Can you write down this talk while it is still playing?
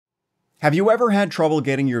Have you ever had trouble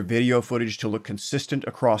getting your video footage to look consistent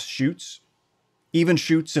across shoots? Even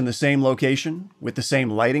shoots in the same location, with the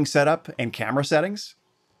same lighting setup and camera settings?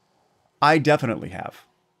 I definitely have.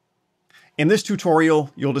 In this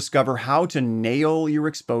tutorial, you'll discover how to nail your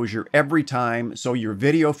exposure every time so your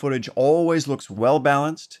video footage always looks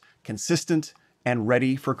well-balanced, consistent, and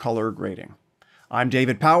ready for color grading. I'm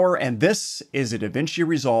David Power, and this is a DaVinci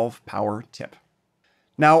Resolve Power Tip.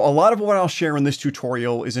 Now, a lot of what I'll share in this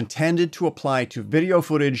tutorial is intended to apply to video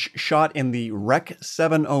footage shot in the Rec.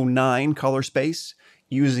 709 color space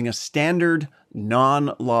using a standard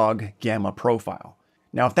non-log gamma profile.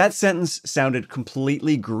 Now, if that sentence sounded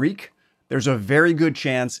completely Greek, there's a very good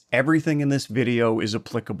chance everything in this video is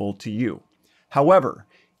applicable to you. However,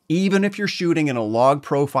 even if you're shooting in a log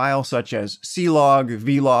profile such as C-log,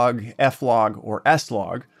 V-log, F-log, or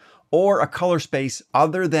S-log, or a color space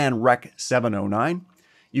other than Rec. 709,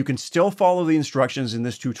 you can still follow the instructions in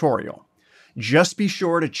this tutorial. Just be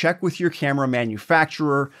sure to check with your camera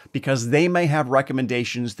manufacturer because they may have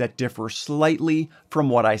recommendations that differ slightly from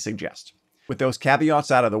what I suggest. With those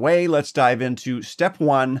caveats out of the way, let's dive into step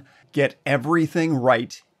 1, get everything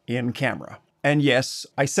right in camera. And yes,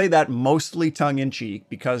 I say that mostly tongue-in-cheek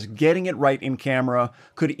because getting it right in camera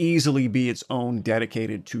could easily be its own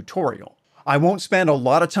dedicated tutorial. I won't spend a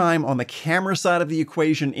lot of time on the camera side of the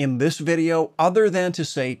equation in this video other than to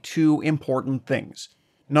say two important things.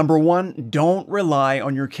 Number one, don't rely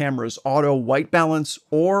on your camera's auto white balance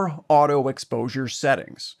or auto exposure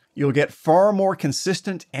settings. You'll get far more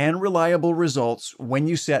consistent and reliable results when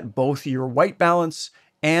you set both your white balance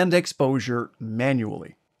and exposure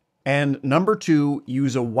manually. And number two,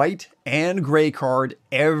 use a white and gray card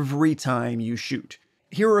every time you shoot.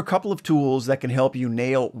 Here are a couple of tools that can help you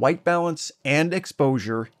nail white balance and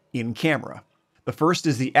exposure in camera. The first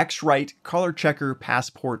is the X-Rite Color Checker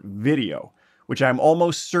Passport Video, which I'm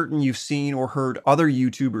almost certain you've seen or heard other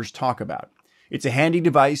YouTubers talk about. It's a handy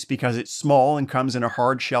device because it's small and comes in a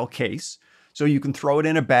hard shell case, so you can throw it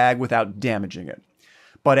in a bag without damaging it.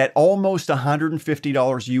 But at almost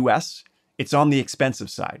 $150 US, it's on the expensive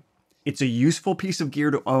side. It's a useful piece of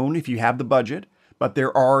gear to own if you have the budget, but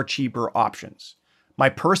there are cheaper options. My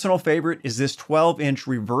personal favorite is this 12-inch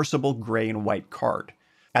reversible gray and white card.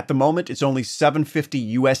 At the moment, it's only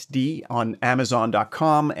 $750 USD on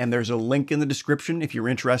Amazon.com, and there's a link in the description if you're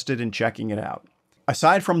interested in checking it out.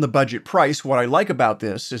 Aside from the budget price, what I like about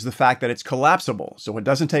this is the fact that it's collapsible, so it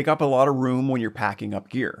doesn't take up a lot of room when you're packing up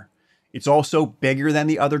gear. It's also bigger than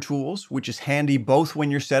the other tools, which is handy both when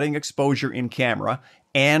you're setting exposure in camera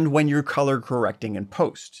and when you're color correcting in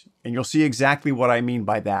post. And you'll see exactly what I mean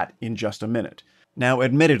by that in just a minute. Now,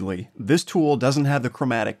 admittedly, this tool doesn't have the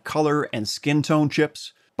chromatic color and skin tone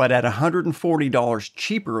chips, but at $140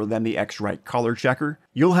 cheaper than the X-Rite Color Checker,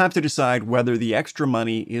 you'll have to decide whether the extra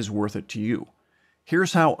money is worth it to you.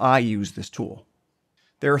 Here's how I use this tool.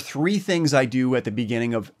 There are three things I do at the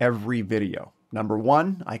beginning of every video. Number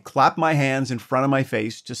one, I clap my hands in front of my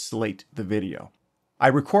face to slate the video. I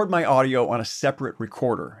record my audio on a separate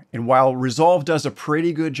recorder, and while Resolve does a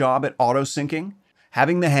pretty good job at auto-syncing,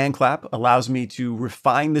 having the hand clap allows me to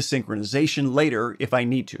refine the synchronization later if I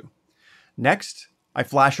need to. Next, I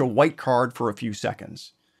flash a white card for a few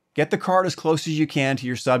seconds. Get the card as close as you can to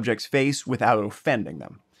your subject's face without offending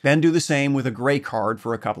them. Then do the same with a gray card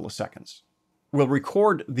for a couple of seconds. We'll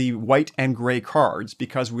record the white and gray cards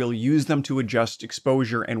because we'll use them to adjust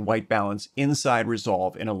exposure and white balance inside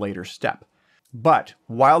Resolve in a later step. But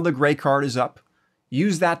while the gray card is up,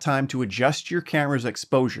 use that time to adjust your camera's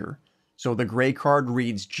exposure so the gray card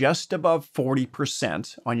reads just above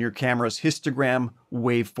 40% on your camera's histogram,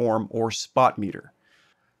 waveform, or spot meter.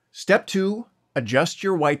 Step 2, adjust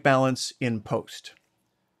your white balance in post.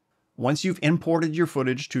 Once you've imported your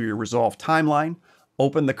footage to your Resolve timeline,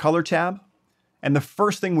 open the Color tab, and the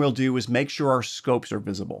first thing we'll do is make sure our scopes are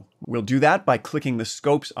visible. We'll do that by clicking the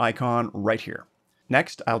scopes icon right here.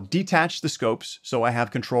 Next, I'll detach the scopes so I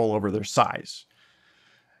have control over their size.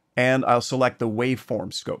 And I'll select the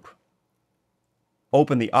waveform scope.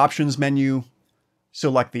 Open the options menu,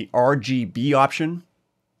 select the RGB option,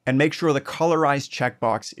 and make sure the colorize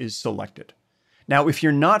checkbox is selected. Now, if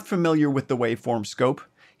you're not familiar with the waveform scope,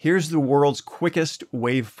 here's the world's quickest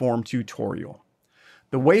waveform tutorial.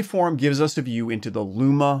 The waveform gives us a view into the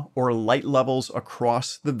luma or light levels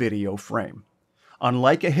across the video frame.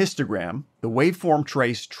 Unlike a histogram, the waveform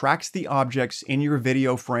trace tracks the objects in your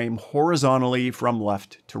video frame horizontally from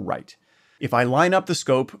left to right. If I line up the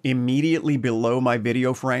scope immediately below my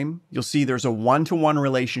video frame, you'll see there's a one-to-one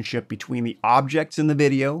relationship between the objects in the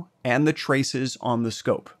video and the traces on the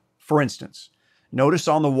scope. For instance, notice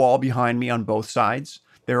on the wall behind me on both sides,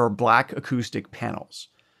 there are black acoustic panels.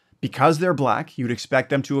 Because they're black, you'd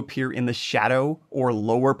expect them to appear in the shadow or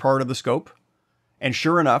lower part of the scope. And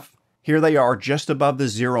sure enough, here they are just above the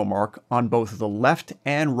 0 mark on both the left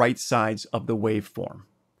and right sides of the waveform.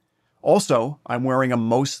 Also, I'm wearing a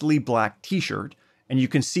mostly black t-shirt, and you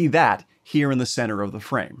can see that here in the center of the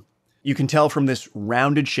frame. You can tell from this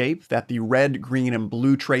rounded shape that the red, green, and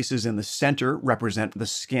blue traces in the center represent the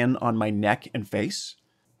skin on my neck and face.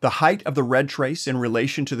 The height of the red trace in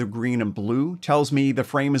relation to the green and blue tells me the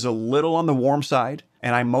frame is a little on the warm side,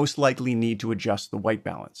 and I most likely need to adjust the white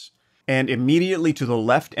balance. And immediately to the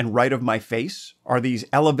left and right of my face are these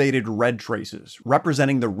elevated red traces,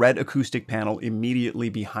 representing the red acoustic panel immediately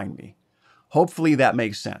behind me. Hopefully that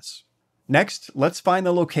makes sense. Next, let's find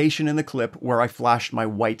the location in the clip where I flashed my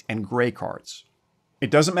white and gray cards. It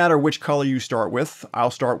doesn't matter which color you start with,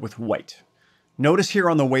 I'll start with white. Notice here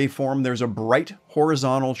on the waveform there's a bright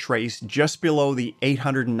horizontal trace just below the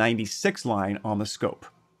 896 line on the scope.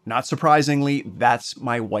 Not surprisingly, that's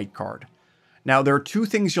my white card. Now there are two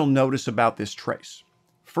things you'll notice about this trace.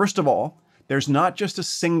 First of all, there's not just a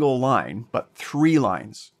single line, but 3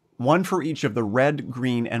 lines, one for each of the red,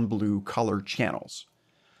 green, and blue color channels.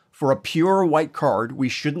 For a pure white card, we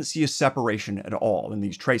shouldn't see a separation at all in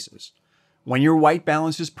these traces. When your white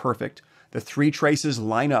balance is perfect, the 3 traces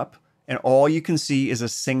line up, and all you can see is a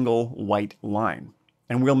single white line.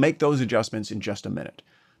 And we'll make those adjustments in just a minute.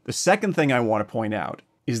 The second thing I want to point out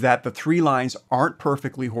is that the 3 lines aren't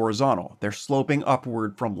perfectly horizontal. They're sloping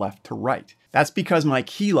upward from left to right. That's because my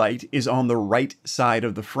key light is on the right side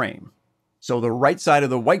of the frame. So the right side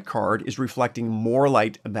of the white card is reflecting more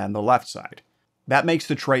light than the left side. That makes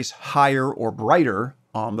the trace higher or brighter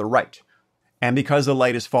on the right. And because the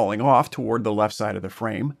light is falling off toward the left side of the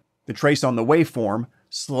frame, the trace on the waveform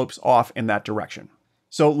slopes off in that direction.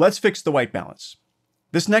 So let's fix the white balance.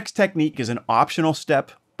 This next technique is an optional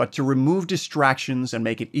step, but to remove distractions and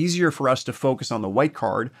make it easier for us to focus on the white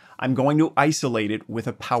card, I'm going to isolate it with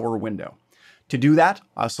a power window. To do that,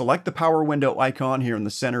 I'll select the power window icon here in the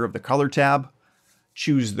center of the color tab,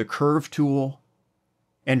 choose the curve tool,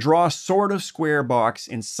 and draw a sort of square box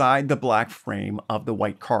inside the black frame of the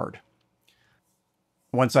white card.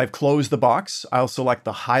 Once I've closed the box, I'll select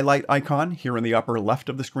the highlight icon here in the upper left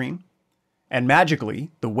of the screen. And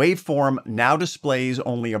magically, the waveform now displays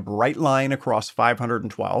only a bright line across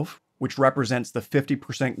 512, which represents the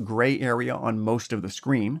 50% gray area on most of the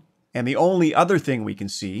screen. And the only other thing we can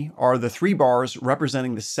see are the 3 bars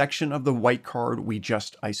representing the section of the white card we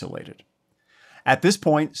just isolated. At this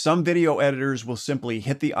point, some video editors will simply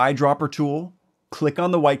hit the eyedropper tool, click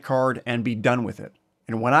on the white card, and be done with it.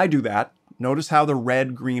 And when I do that, notice how the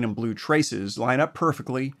red, green, and blue traces line up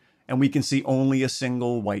perfectly, and we can see only a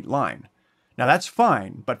single white line. Now that's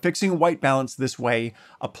fine, but fixing white balance this way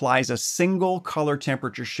applies a single color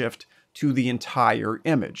temperature shift to the entire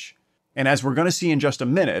image. And as we're going to see in just a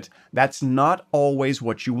minute, that's not always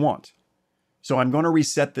what you want. So I'm going to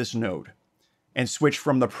reset this node and switch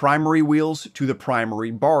from the primary wheels to the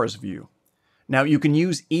primary bars view. Now you can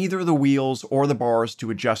use either the wheels or the bars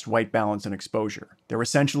to adjust white balance and exposure. They're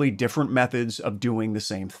essentially different methods of doing the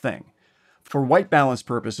same thing. For white balance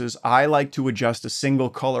purposes, I like to adjust a single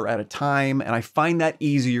color at a time, and I find that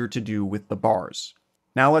easier to do with the bars.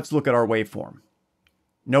 Now let's look at our waveform.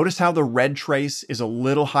 Notice how the red trace is a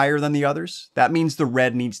little higher than the others? That means the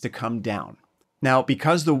red needs to come down. Now,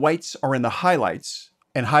 because the whites are in the highlights,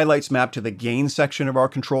 and highlights map to the gain section of our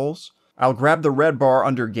controls, I'll grab the red bar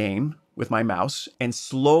under gain with my mouse and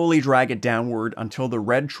slowly drag it downward until the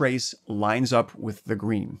red trace lines up with the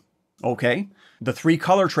green. Okay, the 3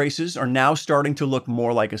 color traces are now starting to look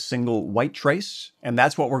more like a single white trace, and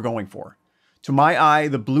that's what we're going for. To my eye,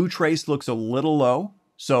 the blue trace looks a little low,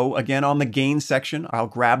 so again on the gain section, I'll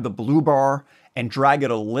grab the blue bar and drag it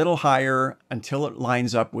a little higher until it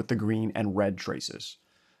lines up with the green and red traces.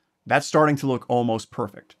 That's starting to look almost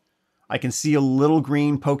perfect. I can see a little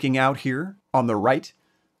green poking out here on the right,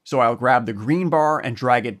 so I'll grab the green bar and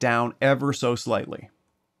drag it down ever so slightly.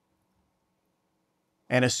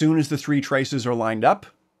 And as soon as the 3 traces are lined up,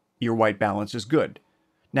 your white balance is good.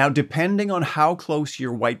 Now, depending on how close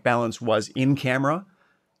your white balance was in camera,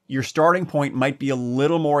 your starting point might be a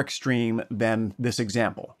little more extreme than this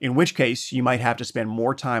example, in which case you might have to spend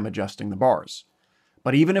more time adjusting the bars.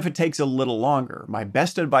 But even if it takes a little longer, my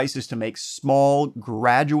best advice is to make small,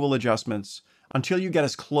 gradual adjustments until you get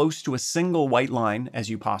as close to a single white line as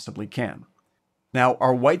you possibly can. Now,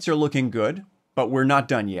 our whites are looking good, but we're not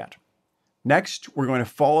done yet. Next, we're going to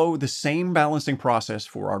follow the same balancing process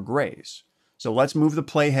for our grays. So let's move the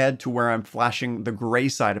playhead to where I'm flashing the gray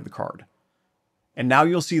side of the card. And now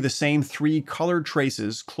you'll see the same 3 colored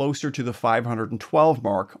traces closer to the 512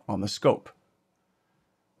 mark on the scope.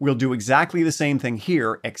 We'll do exactly the same thing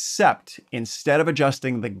here, except instead of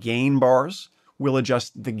adjusting the gain bars, we'll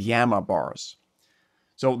adjust the gamma bars.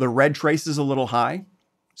 So the red trace is a little high,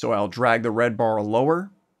 so I'll drag the red bar lower,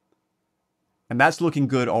 and that's looking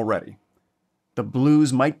good already. The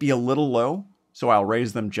blues might be a little low, so I'll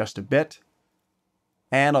raise them just a bit,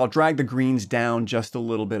 and I'll drag the greens down just a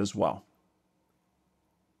little bit as well.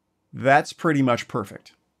 That's pretty much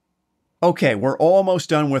perfect. Okay, we're almost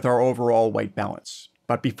done with our overall white balance.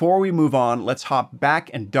 But before we move on, let's hop back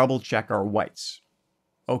and double check our whites.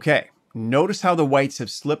 Okay, notice how the whites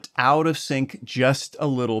have slipped out of sync just a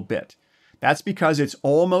little bit. That's because it's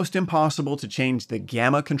almost impossible to change the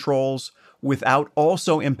gamma controls without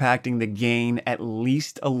also impacting the gain at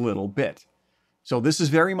least a little bit. So this is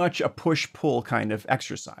very much a push-pull kind of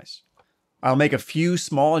exercise. I'll make a few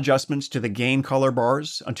small adjustments to the gain color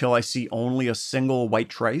bars until I see only a single white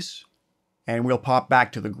trace. And we'll pop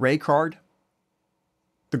back to the gray card.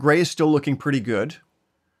 The gray is still looking pretty good.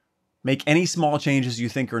 Make any small changes you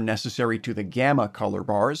think are necessary to the gamma color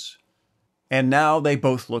bars. And now they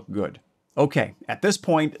both look good. Okay, at this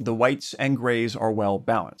point, the whites and grays are well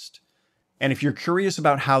balanced. And if you're curious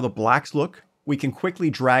about how the blacks look, we can quickly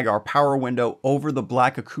drag our power window over the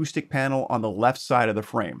black acoustic panel on the left side of the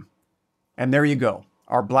frame. And there you go.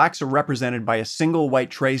 Our blacks are represented by a single white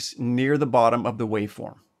trace near the bottom of the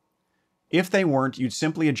waveform. If they weren't, you'd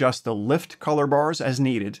simply adjust the lift color bars as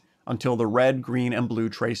needed until the red, green, and blue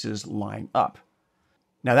traces line up.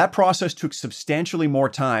 Now that process took substantially more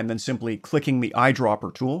time than simply clicking the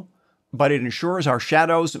eyedropper tool, but it ensures our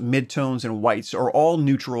shadows, midtones, and whites are all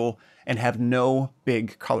neutral and have no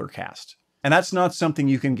big color cast. And that's not something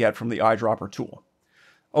you can get from the eyedropper tool.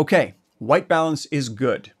 Okay, white balance is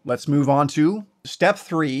good. Let's move on to step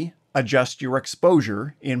 3, adjust your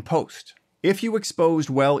exposure in post. If you exposed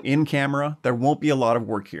well in camera, there won't be a lot of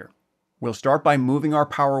work here. We'll start by moving our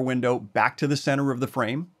power window back to the center of the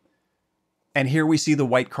frame. And here we see the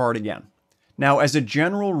white card again. Now, as a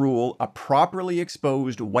general rule, a properly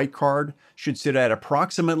exposed white card should sit at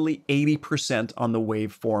approximately 80% on the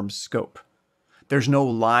waveform scope. There's no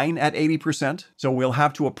line at 80%, so we'll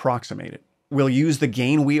have to approximate it. We'll use the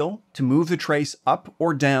gain wheel to move the trace up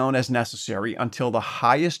or down as necessary until the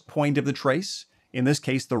highest point of the trace, in this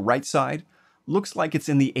case the right side, looks like it's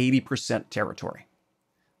in the 80% territory.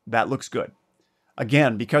 That looks good.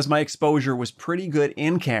 Again, because my exposure was pretty good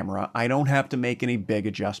in camera, I don't have to make any big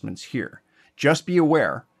adjustments here. Just be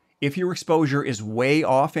aware, if your exposure is way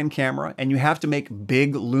off in camera and you have to make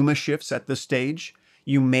big luma shifts at this stage,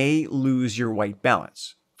 you may lose your white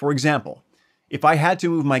balance. For example, if I had to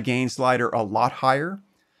move my gain slider a lot higher,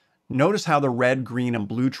 notice how the red, green, and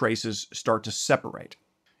blue traces start to separate.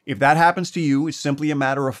 If that happens to you, it's simply a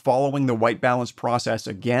matter of following the white balance process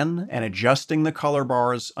again and adjusting the color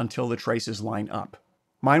bars until the traces line up.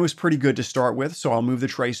 Mine was pretty good to start with, so I'll move the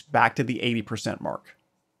trace back to the 80% mark.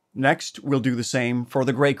 Next, we'll do the same for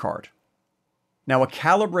the gray card. Now, a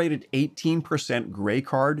calibrated 18% gray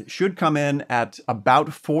card should come in at about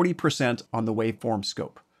 40% on the waveform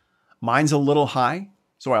scope. Mine's a little high,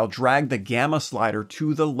 so I'll drag the gamma slider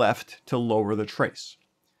to the left to lower the trace.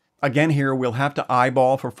 Again here, we'll have to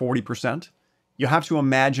eyeball for 40%. You'll have to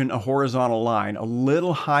imagine a horizontal line a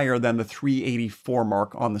little higher than the 384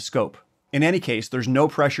 mark on the scope. In any case, there's no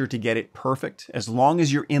pressure to get it perfect. As long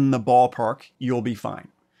as you're in the ballpark, you'll be fine.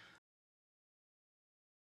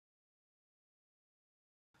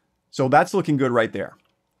 So that's looking good right there.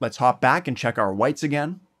 Let's hop back and check our whites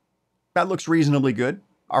again. That looks reasonably good.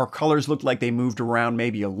 Our colors look like they moved around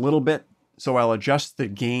maybe a little bit, so I'll adjust the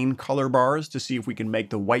gain color bars to see if we can make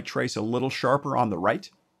the white trace a little sharper on the right.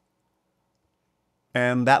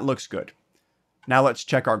 And that looks good. Now let's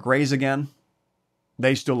check our grays again.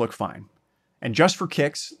 They still look fine. And just for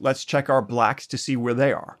kicks, let's check our blacks to see where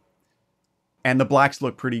they are. And the blacks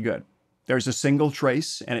look pretty good. There's a single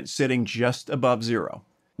trace and it's sitting just above 0.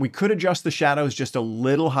 We could adjust the shadows just a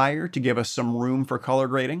little higher to give us some room for color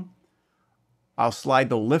grading. I'll slide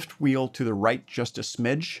the lift wheel to the right just a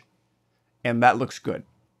smidge, and that looks good.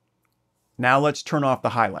 Now let's turn off the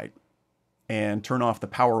highlight and turn off the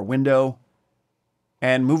power window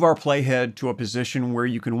and move our playhead to a position where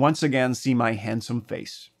you can once again see my handsome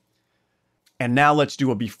face. And now let's do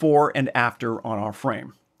a before and after on our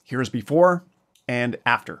frame. Here's before and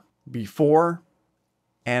after. Before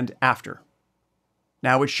and after.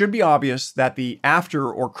 Now, it should be obvious that the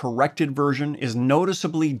after or corrected version is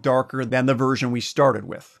noticeably darker than the version we started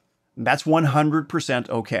with. That's 100%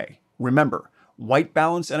 okay. Remember, white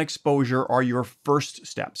balance and exposure are your first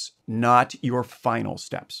steps, not your final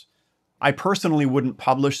steps. I personally wouldn't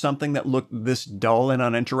publish something that looked this dull and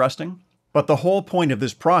uninteresting. But the whole point of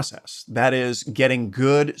this process, that is, getting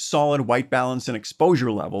good, solid white balance and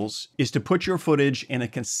exposure levels, is to put your footage in a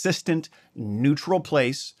consistent, neutral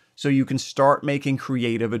place so you can start making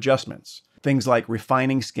creative adjustments. Things like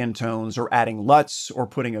refining skin tones or adding LUTs or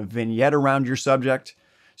putting a vignette around your subject.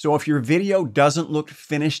 So if your video doesn't look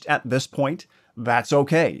finished at this point, that's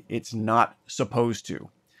okay. It's not supposed to.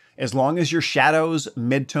 As long as your shadows,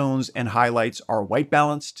 midtones, and highlights are white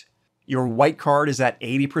balanced, your white card is at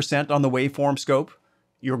 80% on the waveform scope,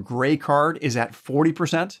 your gray card is at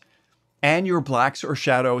 40%, and your blacks or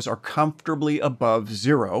shadows are comfortably above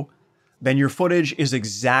 0, then your footage is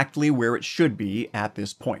exactly where it should be at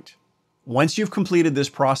this point. Once you've completed this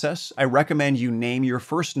process, I recommend you name your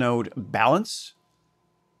first node Balance,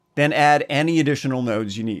 then add any additional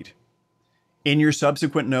nodes you need. In your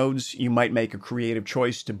subsequent nodes, you might make a creative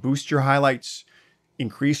choice to boost your highlights,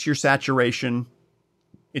 increase your saturation.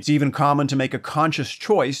 It's even common to make a conscious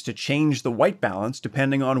choice to change the white balance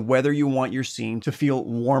depending on whether you want your scene to feel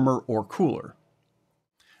warmer or cooler.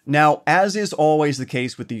 Now, as is always the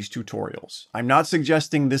case with these tutorials, I'm not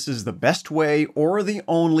suggesting this is the best way or the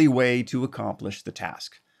only way to accomplish the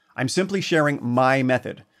task. I'm simply sharing my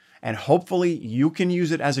method, and hopefully you can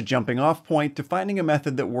use it as a jumping off point to finding a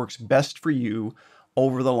method that works best for you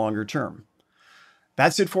over the longer term.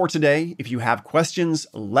 That's it for today. If you have questions,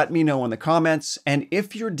 let me know in the comments, and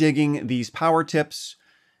if you're digging these power tips,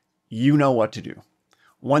 you know what to do.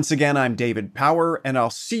 Once again, I'm David Power, and I'll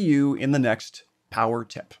see you in the next Power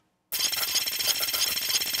Tip.